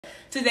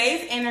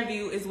Today's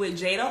interview is with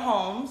Jada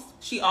Holmes.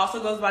 She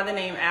also goes by the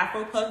name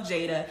Afro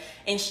Jada,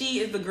 and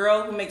she is the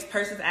girl who makes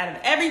purses out of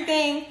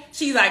everything.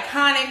 She's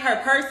iconic.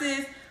 Her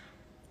purses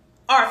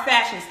are a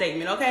fashion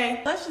statement,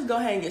 okay? Let's just go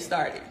ahead and get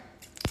started.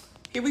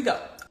 Here we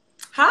go.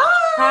 Hi.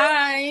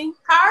 Hi.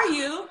 How are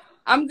you?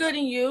 I'm good,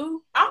 and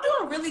you? I'm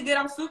doing really good.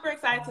 I'm super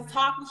excited to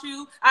talk with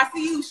you. I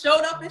see you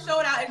showed up and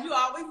showed out as you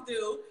always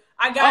do.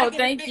 I gotta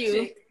get a fit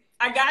check.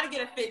 I gotta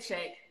get a fit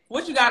check.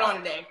 What you got on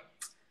today?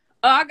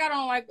 I got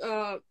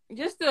on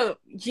just a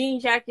jean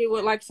jacket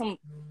with like some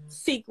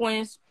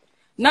sequins,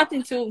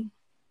 nothing too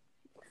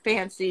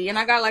fancy, and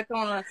I got like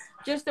on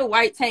just a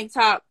white tank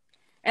top,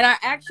 and I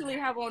actually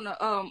have on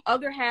the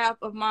other half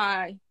of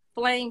my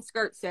flame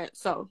skirt set.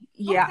 So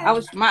yeah,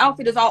 okay. My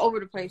outfit is all over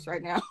the place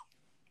right now.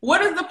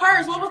 What is the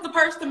purse? What was the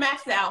purse to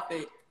match the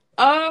outfit?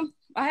 I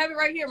have it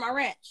right here, my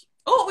ranch.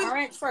 Oh, my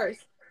ranch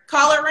first.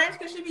 Call her ranch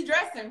because she be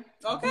dressing.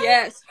 Okay.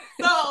 Yes.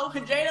 So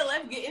Jada,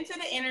 let's get into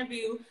the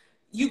interview.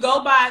 You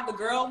go by the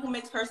girl who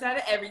makes purse out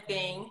of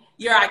everything.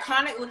 Your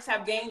iconic looks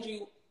have gained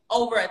you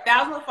over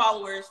 1,000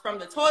 followers, from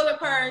the toilet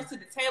purse to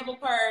the table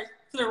purse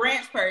to the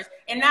ranch purse,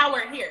 and now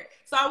we're here.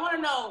 So I want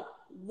to know,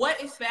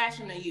 what is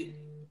fashion to you?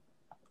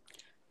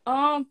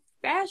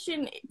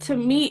 Fashion to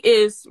me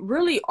is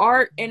really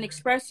art and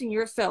expressing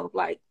yourself.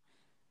 Like,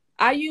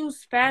 I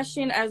use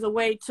fashion as a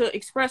way to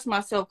express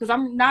myself because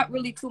I'm not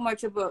really too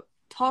much of a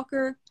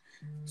talker.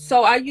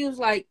 So I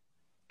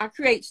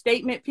create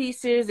statement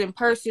pieces and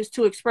purses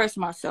to express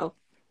myself.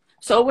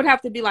 So it would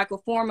have to be like a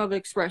form of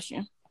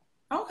expression.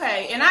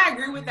 Okay, and I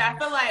agree with that. I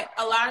feel like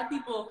a lot of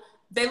people,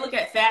 they look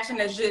at fashion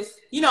as just,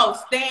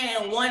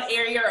 staying in one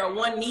area or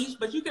one niche,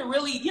 but you can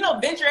really,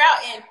 venture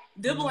out and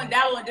dibble and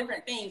dabble in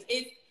different things.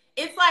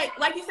 It's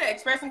like you said,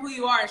 expressing who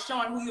you are and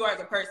showing who you are as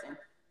a person.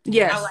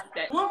 Yes. I like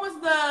that. When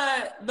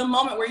was the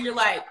moment where you're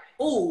like,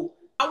 ooh,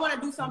 I want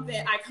to do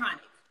something iconic?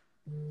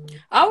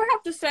 I would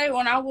have to say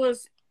when I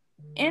was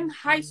in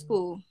high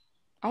school,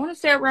 I want to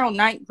say around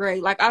 9th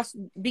grade, like I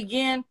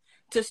began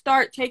to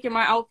start taking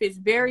my outfits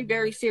very,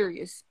 very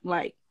serious.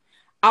 Like,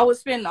 I would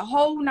spend the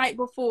whole night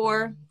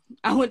before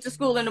I went to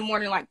school in the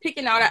morning, like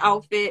picking out an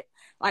outfit.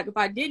 Like, if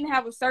I didn't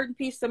have a certain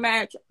piece to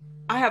match,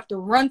 I have to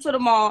run to the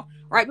mall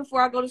right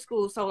before I go to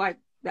school. So like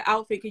the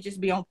outfit could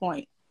just be on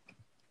point.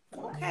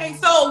 Okay.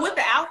 So with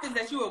the outfits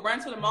that you would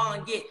run to the mall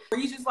and get, were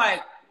you just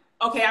like,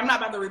 okay, I'm not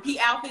about to repeat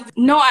outfits?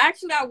 No, I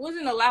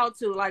wasn't allowed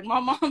to. Like, my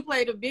mom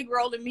played a big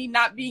role in me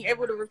not being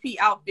able to repeat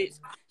outfits.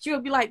 She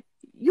would be like,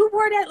 you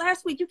wore that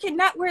last week. You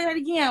cannot wear that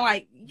again.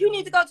 Like, you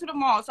need to go to the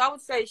mall. So I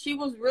would say she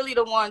was really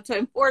the one to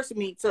enforce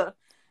me to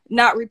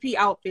not repeat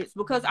outfits,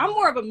 because I'm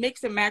more of a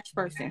mix and match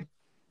person.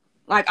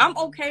 Like, I'm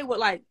okay with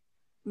like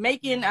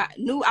making a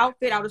new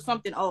outfit out of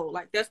something old.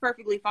 Like, that's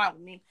perfectly fine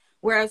with me.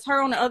 Whereas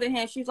her, on the other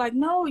hand, she's like,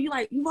 no,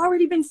 you've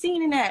already been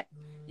seen in that.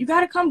 You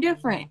got to come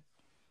different.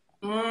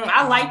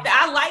 I like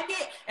that. I like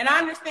it. And I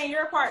understand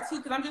your part too,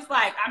 because I'm just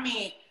like,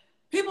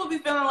 people be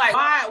feeling like,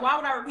 why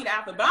would I repeat an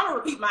outfit? But I'm going to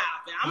repeat my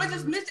outfit. I'm going to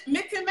just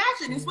mix and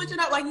match it and switch it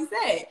up like you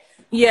said.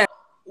 Yeah.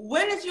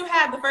 When did you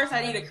have the first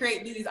idea to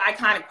create these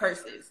iconic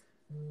purses?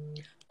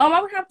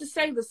 I would have to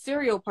say the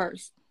cereal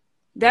purse.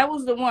 That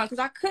was the one, because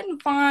I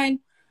couldn't find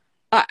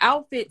an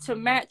outfit to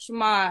match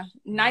my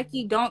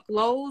Nike Dunk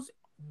lows.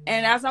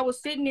 And as I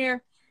was sitting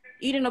there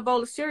eating a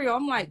bowl of cereal,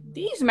 I'm like,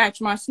 these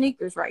match my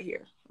sneakers right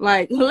here.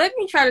 Like, let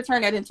me try to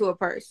turn that into a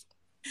purse.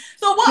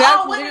 So what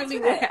all went into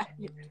that?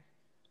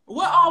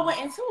 What all went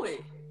into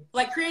it?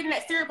 Like creating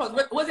that cereal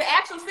purse. Was it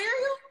actual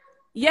cereal?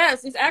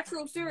 Yes, it's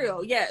actual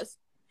cereal. Yes.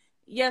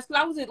 Yes,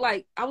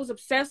 because I was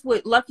obsessed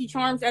with Lucky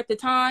Charms at the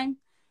time.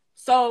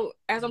 So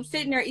as I'm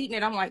sitting there eating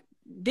it, I'm like,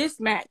 this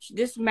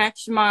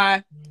matched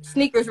my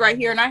sneakers right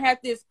here. And I had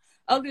this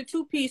other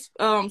 2-piece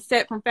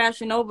set from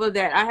Fashion Nova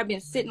that I have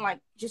been sitting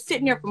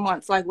there for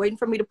months, like waiting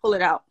for me to pull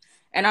it out.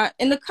 And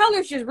the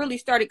colors just really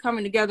started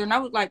coming together. And I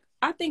was like,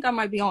 I think I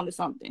might be onto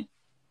something.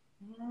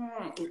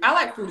 I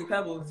like Fruity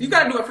Pebbles. You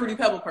got to do a Fruity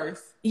Pebble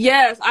purse.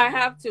 Yes, I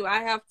have to.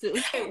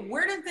 Hey,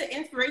 where does the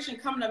inspiration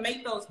come to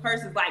make those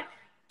purses? Like,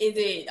 is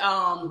it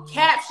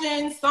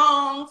captions,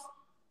 songs?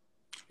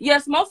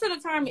 Yes, most of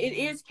the time it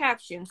is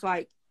captions.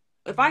 Like,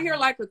 if I hear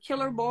like a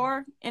killer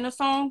bar in a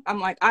song, I'm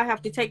like, I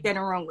have to take that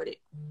and run with it.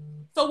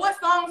 So what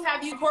songs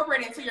have you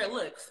incorporated into your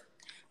looks?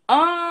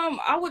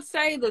 I would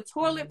say the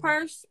toilet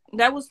purse.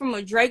 That was from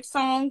a Drake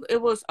song.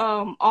 It was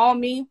All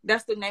Me.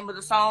 That's the name of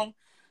the song.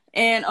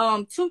 And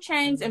 2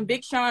 Chainz and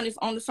Big Sean is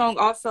on the song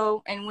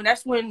also. And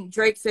that's when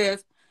Drake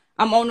says,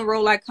 I'm on the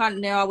road like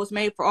Continental. I was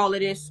made for all of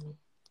this.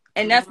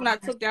 And that's when I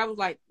took that. I was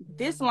like,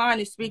 this line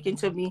is speaking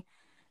to me.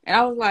 And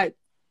I was like,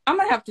 I'm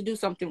going to have to do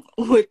something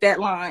with that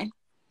line.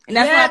 And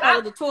that's when I thought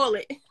of the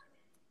toilet.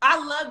 I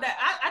love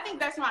that. I think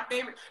that's my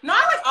favorite. No,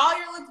 I like all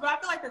your looks, but I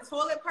feel like the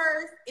toilet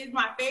purse is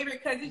my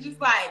favorite because it's just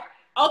like,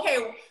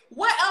 okay,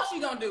 what else you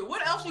gonna do?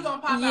 What else you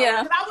gonna pop out?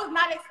 Because I was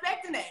not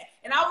expecting that.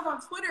 And I was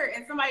on Twitter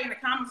and somebody in the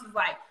comments was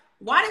like,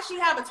 why does she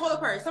have a toilet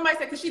purse? Somebody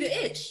said, because she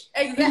the itch.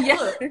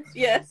 Exactly.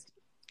 Yes.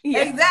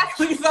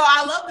 Exactly. So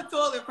I love the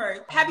toilet purse.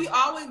 Have you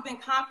always been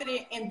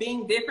confident in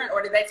being different,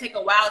 or did that take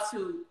a while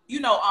to,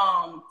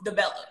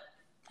 develop?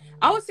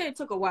 I would say it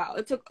took a while.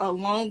 It took a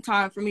long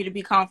time for me to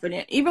be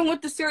confident. Even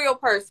with the cereal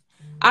purse,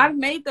 I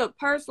made the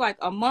purse like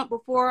a month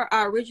before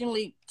I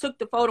originally took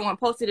the photo and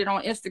posted it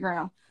on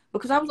Instagram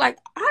because I was like,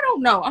 I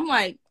don't know. I'm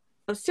like,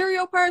 a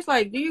cereal purse?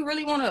 Like, do you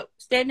really want to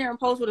stand there and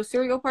pose with a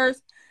cereal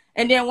purse?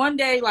 And then one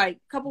day, like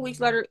a couple weeks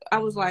later, I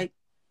was like,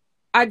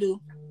 I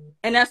do.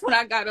 And that's when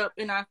I got up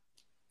and I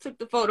took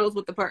the photos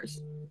with the purse.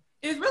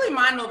 It's really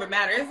mind over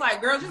matter. It's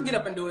like, girl, just get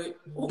up and do it.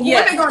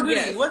 Yes, what they gonna do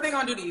to you? What they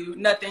gonna do to you?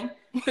 Nothing.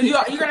 Because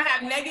you're gonna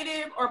have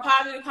negative or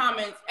positive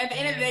comments. At the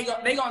end of the day,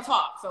 they gonna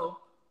talk. So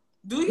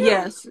do you?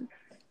 Yes.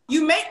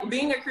 You make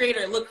being a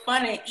creator look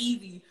fun and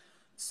easy.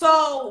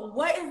 So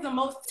what is the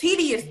most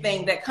tedious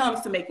thing that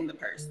comes to making the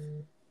purse?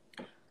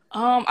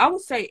 I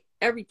would say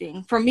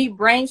everything. For me,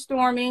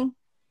 brainstorming,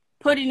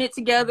 putting it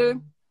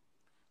together.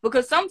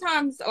 Because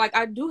sometimes, like,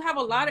 I do have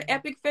a lot of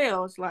epic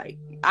fails. Like,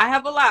 I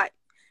have a lot.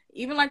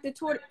 Even like the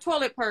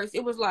toilet purse,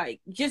 it was like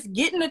just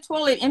getting the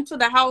toilet into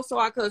the house so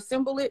I could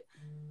assemble it.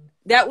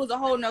 That was a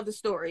whole nother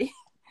story.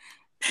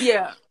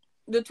 Yeah.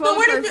 The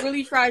toilet purse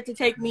really tried to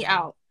take me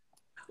out.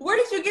 Where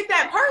did you get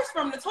that purse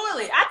from, the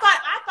toilet? I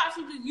thought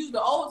you just used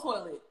the old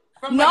toilet.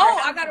 No,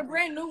 I got a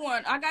brand new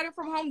one. I got it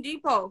from Home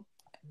Depot.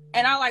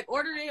 And I like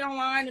ordered it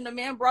online and the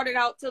man brought it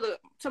out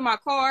to my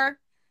car.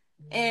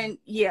 And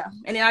yeah.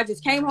 And then I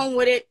just came home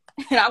with it.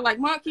 And I'm like,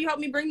 Mom, can you help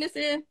me bring this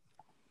in?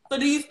 So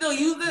do you still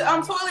use the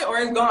toilet or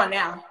it's gone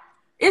now?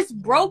 It's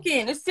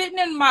broken. It's sitting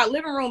in my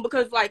living room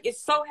because like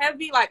it's so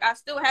heavy. Like I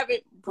still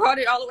haven't brought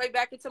it all the way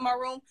back into my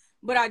room.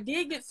 But I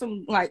did get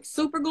some like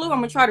super glue. I'm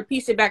gonna try to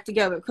piece it back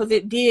together because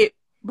it did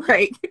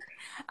break.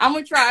 I'm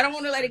gonna try. I don't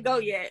want to let it go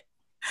yet.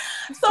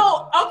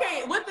 So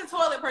okay, with the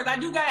toilet purse, I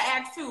do gotta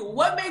ask too.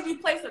 What made you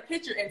place a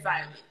picture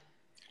inside of it?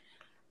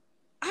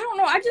 I don't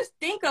know. I just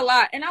think a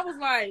lot, and I was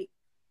like,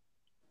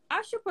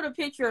 I should put a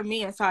picture of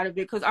me inside of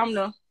it because I'm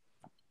the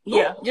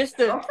just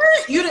the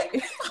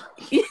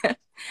yeah.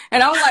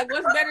 And I was like,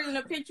 what's better than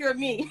a picture of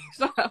me?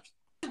 So,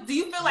 do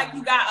you feel like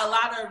you got a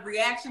lot of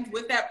reactions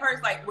with that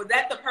purse? Like, was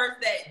that the purse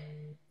that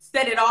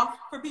set it off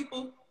for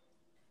people?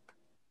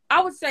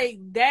 I would say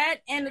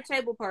that and the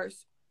table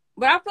purse.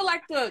 But I feel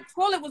like the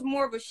toilet was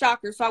more of a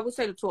shocker, so I would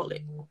say the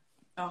toilet.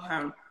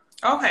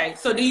 Okay.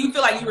 So do you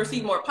feel like you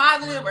received more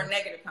positive or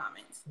negative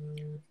comments?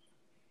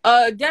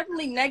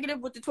 Definitely negative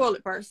with the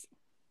toilet purse.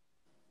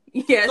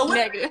 Yes, so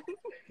negative.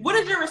 What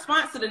is your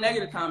response to the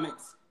negative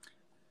comments?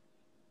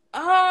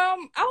 I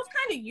was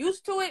kind of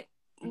used to it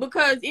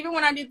because even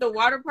when I did the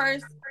water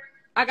purse,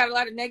 I got a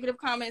lot of negative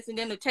comments, and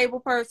then the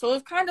table purse. So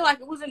it's kind of like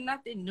it wasn't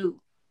nothing new.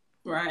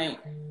 Right.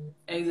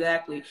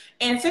 Exactly.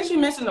 And since you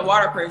mentioned the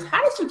water purse,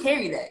 how did you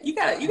carry that? You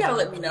gotta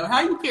let me know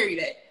how you carry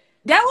that.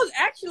 That was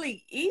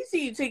actually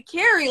easy to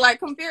carry, like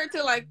compared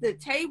to like the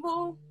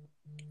table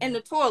and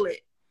the toilet.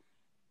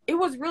 It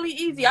was really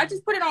easy. I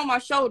just put it on my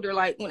shoulder.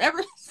 Like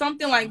whenever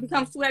something like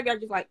becomes too heavy,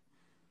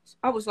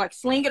 I was like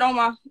sling it on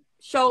my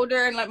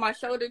shoulder and let my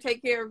shoulder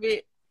take care of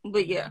it.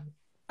 But yeah.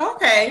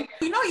 Okay.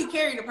 You know you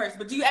carry the purse,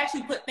 but do you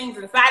actually put things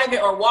inside of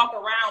it or walk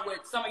around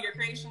with some of your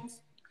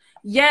creations?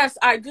 Yes,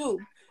 I do.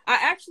 I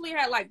actually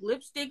had like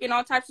lipstick and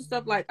all types of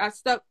stuff like I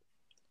stuck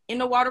in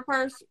the water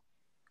purse.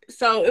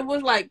 So it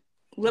was like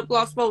lip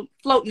gloss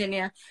floating in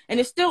there. And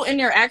it's still in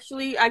there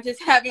actually. I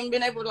just haven't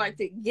been able to like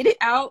to get it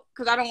out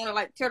because I don't want to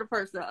like tear the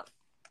purse up.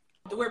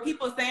 Were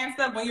people saying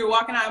stuff when you're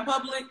walking out in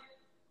public?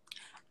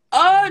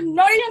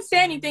 No, they didn't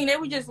say anything. They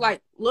would just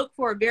like look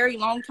for a very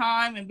long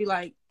time and be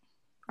like,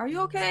 are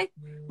you okay?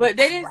 But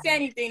they didn't say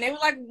anything. They were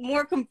like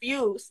more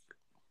confused.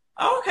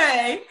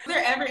 Okay. Is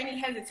there ever any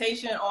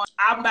hesitation on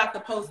I'm about to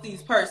post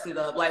these purses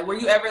up? Like, were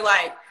you ever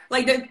like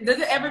does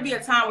it ever be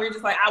a time where you're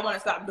just like, I want to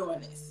stop doing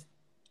this?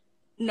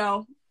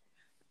 No,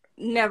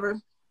 never.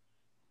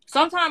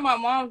 Sometimes my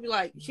mom would be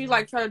like, she's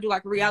like try to do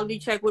like a reality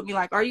check with me,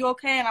 like, are you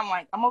okay? And I'm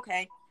like, I'm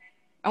okay.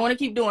 I want to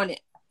keep doing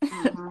it.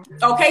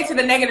 Mm-hmm. Okay to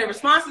the negative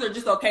responses, or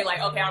just okay,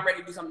 like, okay, I'm ready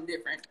to do something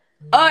different?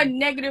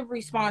 Negative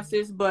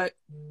responses, but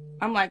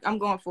I'm like, I'm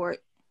going for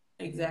it.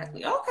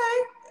 Exactly.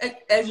 Okay.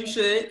 As you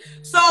should.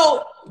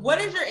 So what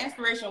is your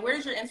inspiration? Where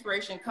does your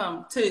inspiration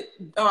come to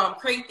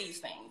create these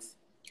things?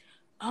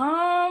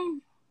 I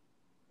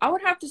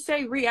would have to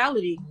say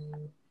reality,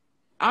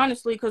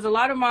 honestly, because a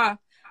lot of my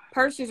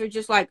purses are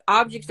just like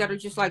objects that are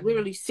just like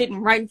literally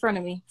sitting right in front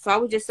of me. So I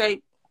would just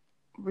say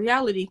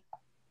reality.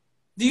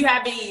 Do you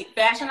have any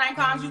fashion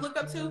icons you look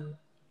up to?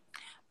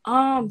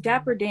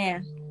 Dapper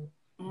Dan.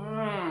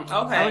 Okay.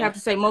 I would have to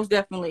say most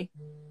definitely.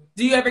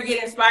 Do you ever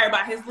get inspired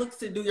by his looks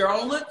to do your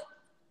own look?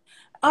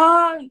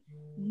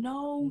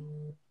 No,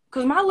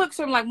 because my looks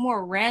are like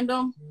more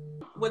random.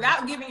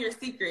 Without giving your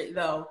secret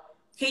though,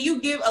 can you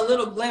give a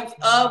little glimpse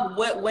of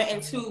what went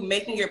into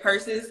making your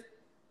purses?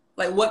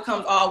 Like what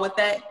comes all with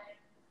that?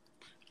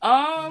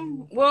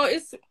 Well,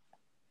 it's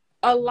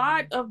a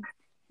lot of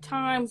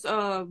times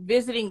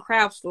visiting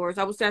craft stores.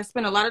 I would say I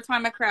spend a lot of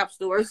time at craft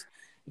stores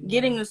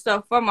getting the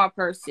stuff for my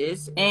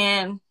purses,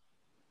 and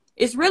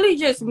it's really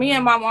just me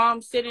and my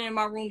mom sitting in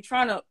my room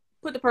trying to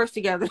put the purse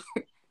together.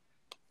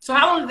 So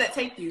how long does that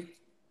take you?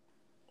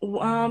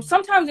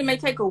 Sometimes it may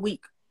take a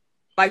week.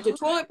 Like the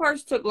toilet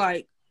purse took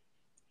like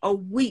a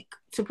week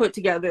to put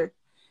together.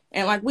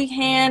 And like we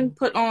hand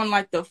put on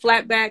like the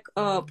flat back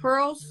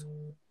pearls.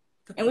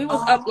 And we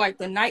was up like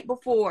the night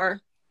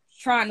before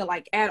trying to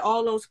like add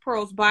all those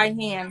pearls by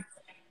hand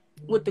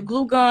with the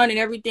glue gun and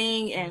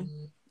everything. And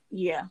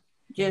yeah,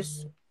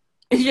 it's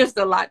just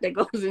a lot that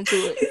goes into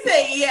it. You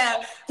say,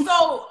 yeah.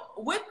 So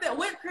with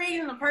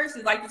creating the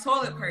purses, like the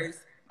toilet purse,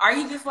 are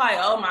you just like,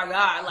 oh my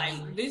God,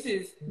 like this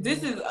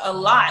is a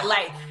lot?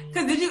 Like,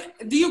 cause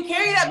do you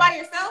carry that by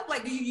yourself?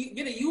 Like, do you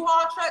get a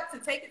U-Haul truck to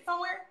take it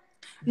somewhere?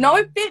 No,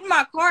 it fit in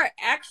my car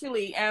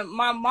actually, and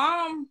my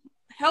mom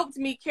helped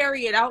me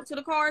carry it out to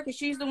the car because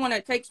she's the one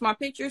that takes my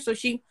pictures. So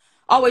she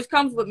always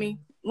comes with me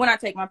when I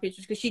take my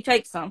pictures because she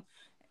takes some.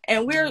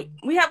 And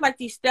we have like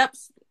these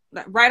steps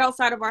right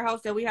outside of our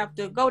house that we have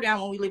to go down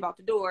when we leave out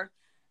the door.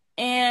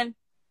 And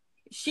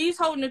she's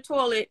holding the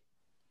toilet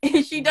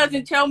and she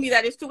doesn't tell me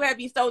that it's too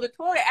heavy. So the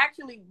toilet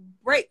actually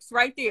breaks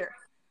right there,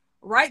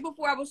 right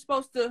before I was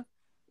supposed to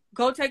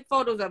go take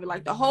photos of it.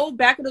 Like the whole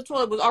back of the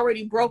toilet was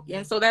already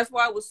broken. So that's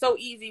why it was so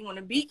easy when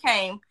the bee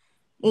came,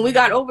 when we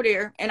got over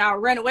there and I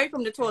ran away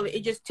from the toilet,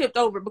 it just tipped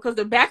over because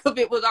the back of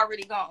it was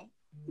already gone.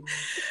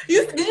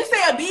 Did you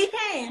say a bee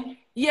came?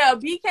 Yeah, a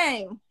bee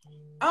came.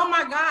 Oh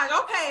my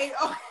God. Okay.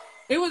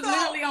 It was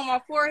literally on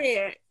my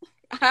forehead.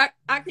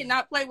 I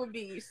cannot play with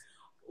bees.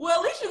 Well,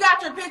 at least you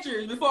got your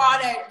pictures before all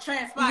that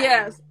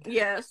transpired.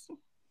 Yes.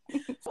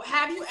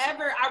 Have you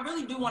ever, I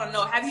really do want to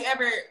know, have you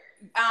ever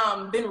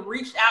been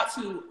reached out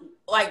to,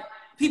 like,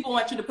 people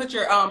want you to put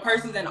your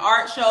purses in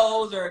art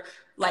shows or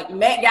like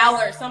Met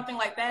Gala or something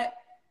like that?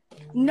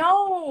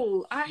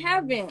 No, I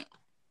haven't.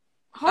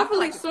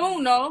 Hopefully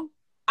soon, though.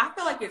 I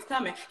feel like it's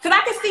coming. Because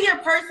I can see your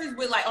purses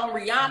with like on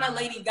Rihanna,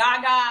 Lady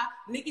Gaga,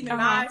 Nicki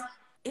Minaj.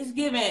 It's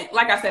giving,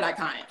 like I said,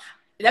 iconic.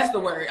 That's the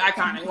word,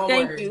 iconic. One word.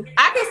 Thank you.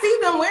 I can see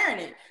them wearing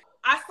it.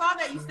 I saw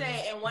that you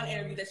said in one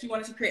interview that you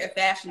wanted to create a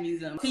fashion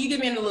museum. Can you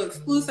give me a little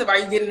exclusive? Are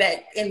you getting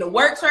that in the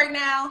works right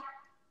now?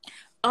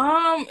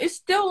 It's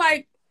still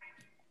like,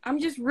 I'm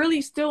just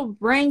really still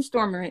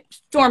storming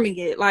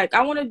it. Like,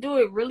 I want to do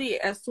it really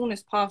as soon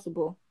as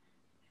possible.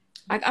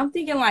 Like, I'm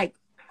thinking like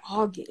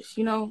August,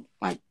 you know?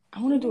 Like, I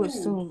want to do it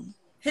soon.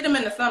 Hit them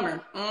in the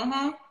summer.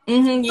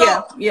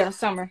 Yeah,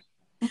 summer.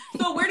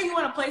 So where do you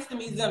want to place the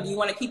museum? Do you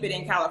want to keep it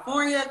in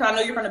California? Because I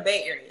know you're from the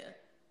Bay Area.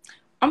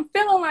 I'm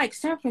feeling like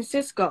San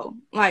Francisco.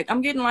 Like,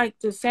 I'm getting like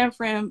the San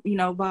Fran,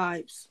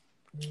 vibes.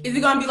 Is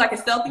it going to be like a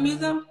selfie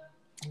museum?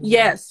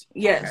 Yes.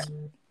 Okay.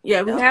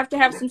 Yeah, we have to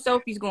have some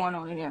selfies going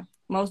on in there.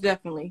 Most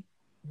definitely.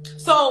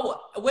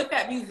 So with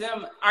that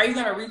museum, are you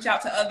going to reach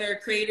out to other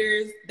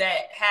creators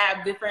that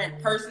have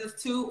different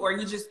purses too? Or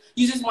you just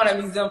want a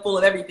museum full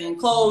of everything?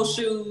 Clothes,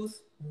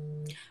 shoes?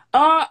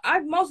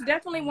 I most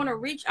definitely want to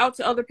reach out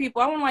to other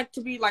people. I want like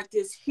to be like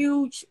this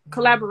huge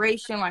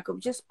collaboration, like of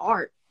just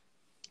art.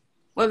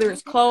 Whether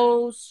it's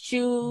clothes,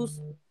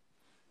 shoes,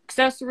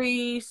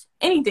 accessories,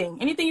 anything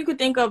you could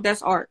think of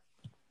that's art.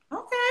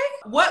 Okay.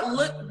 What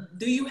look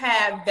do you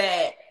have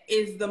that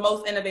is the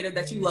most innovative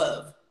that you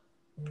love?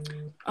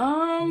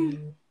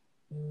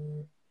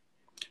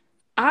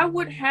 I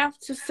would have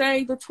to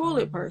say the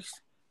toilet purse.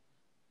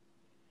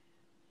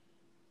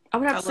 I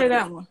would have to say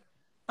that one.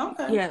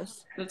 Okay.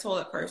 Yes. The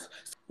toilet purse.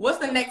 What's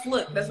the next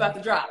look that's about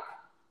to drop?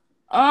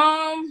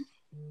 I'm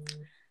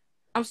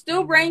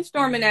still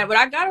brainstorming that, but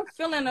I got a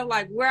feeling of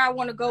like where I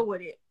want to go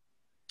with it.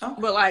 Okay.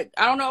 But like,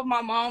 I don't know if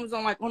my mom's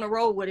on the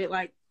road with it.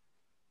 Like,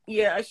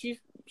 yeah, she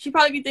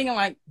probably be thinking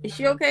like, is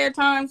she okay at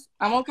times?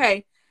 I'm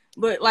okay.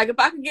 But like, if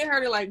I could get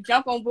her to like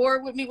jump on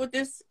board with me with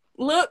this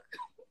look,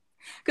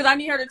 because I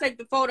need her to take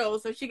the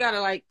photos, so she gotta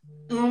like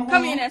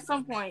come in at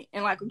some point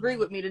and like agree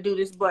with me to do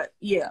this. But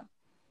yeah.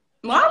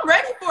 Well, I'm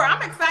ready for it.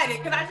 I'm excited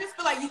because I just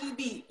feel like you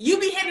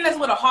be hitting us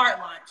with a hard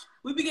launch.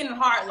 We be getting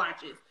hard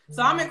launches.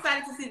 So I'm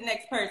excited to see the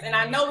next person. And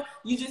I know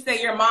you just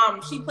say your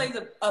mom, she plays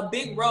a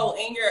big role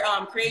in your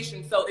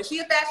creation. So is she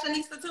a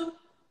fashionista too?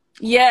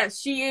 Yes,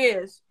 she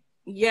is.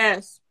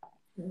 Yes.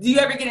 Do you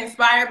ever get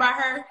inspired by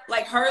her?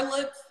 Like her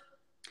looks?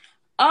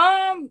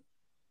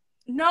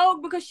 No,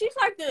 because she's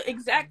like the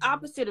exact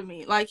opposite of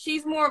me. Like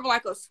she's more of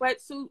like a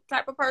sweatsuit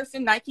type of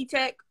person, Nike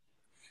Tech.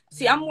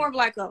 See, I'm more of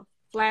like a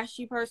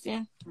flashy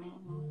person.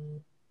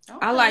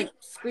 Okay. I like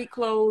street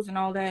clothes and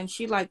all that, and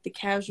she like the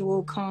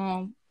casual,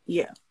 calm.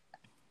 Yeah.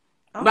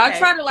 Okay. But I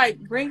try to like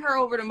bring her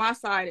over to my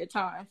side at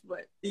times, but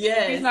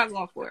she's not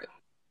going for it.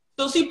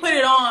 So she put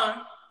it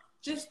on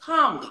just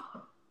calmly.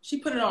 She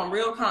put it on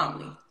real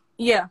calmly.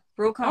 Yeah,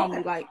 real calmly.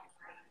 Okay. Like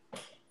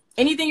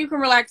anything you can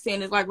relax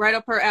in is like right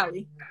up her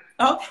alley.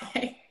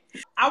 Okay.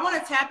 I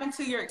want to tap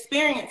into your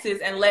experiences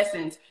and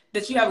lessons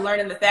that you have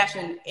learned in the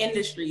fashion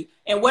industry,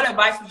 and what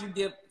advice would you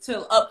give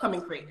to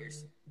upcoming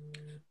creators?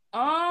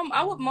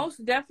 I would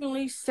most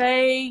definitely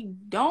say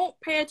don't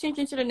pay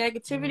attention to the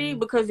negativity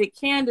because it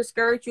can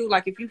discourage you,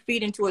 like if you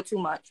feed into it too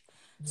much.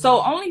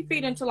 So only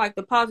feed into like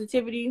the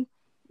positivity,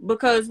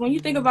 because when you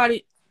think about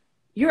it,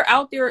 you're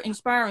out there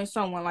inspiring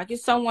someone. Like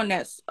it's someone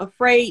that's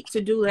afraid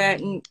to do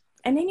that, and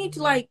they need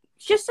to like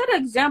just set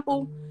an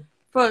example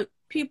for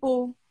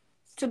people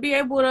to be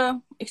able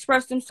to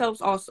express themselves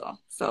also.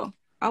 So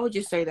I would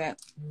just say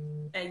that.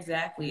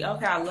 Exactly.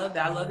 Okay, I love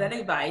that. I love that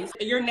advice.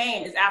 Your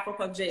name is Afro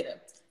Jada,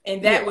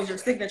 and that was your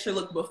signature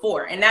look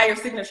before. And now your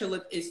signature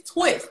look is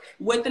twist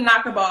with the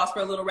knocker balls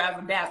for a little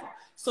razzle dazzle.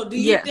 So do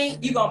you think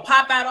you're going to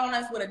pop out on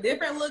us with a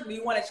different look? Do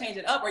you want to change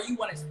it up, or you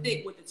want to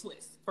stick with the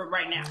twist for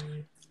right now?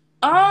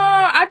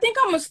 I think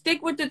I'm going to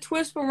stick with the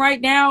twist for right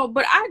now,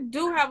 but I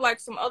do have like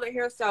some other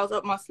hairstyles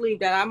up my sleeve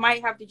that I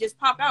might have to just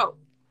pop out.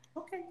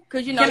 Okay.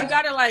 Because, you know, you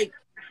got to like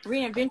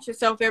reinvent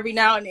yourself every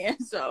now and then.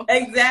 So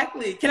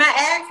exactly. Can I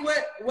ask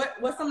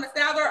what some of the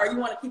styles are, or you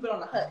want to keep it on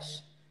the hush?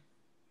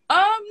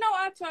 No,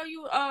 I'll tell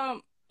you,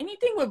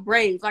 anything with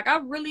braids. Like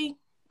I've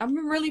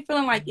been really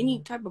feeling like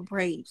any type of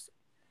braids.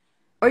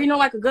 Or, you know,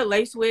 like a good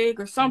lace wig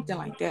or something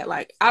like that.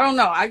 Like, I don't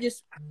know.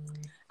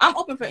 I'm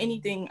open for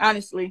anything,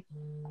 honestly.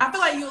 I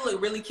feel like you would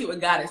look really cute with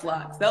goddess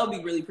locks. That would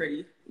be really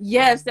pretty.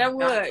 Yes, that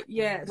would.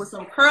 Yes. With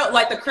some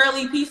like the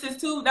curly pieces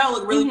too. That would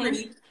look really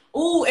pretty.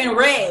 Ooh, and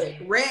red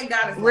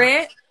goddess locks.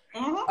 Red?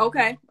 Mm-hmm.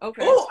 Okay. Ooh, I'm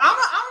gonna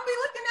be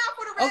looking out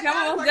for the red. Okay,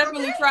 I'm gonna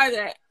definitely try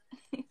that.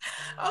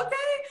 Okay.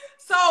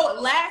 So,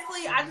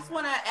 lastly, I just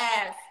want to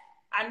ask.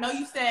 I know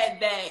you said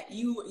that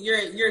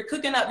you're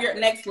cooking up your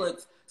next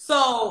looks.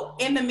 So,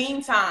 in the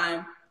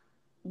meantime,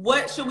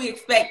 what should we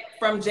expect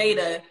from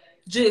Jada,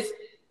 just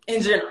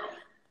in general?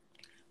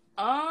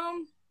 I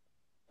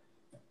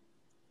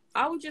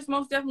would just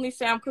most definitely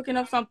say I'm cooking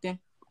up something.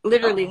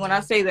 Literally, when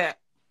I say that.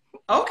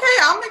 Okay,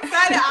 I'm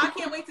excited. I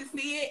can't wait to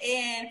see it,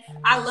 and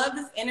I love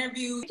this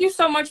interview. Thank you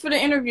so much for the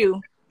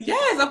interview.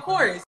 Yes, of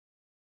course.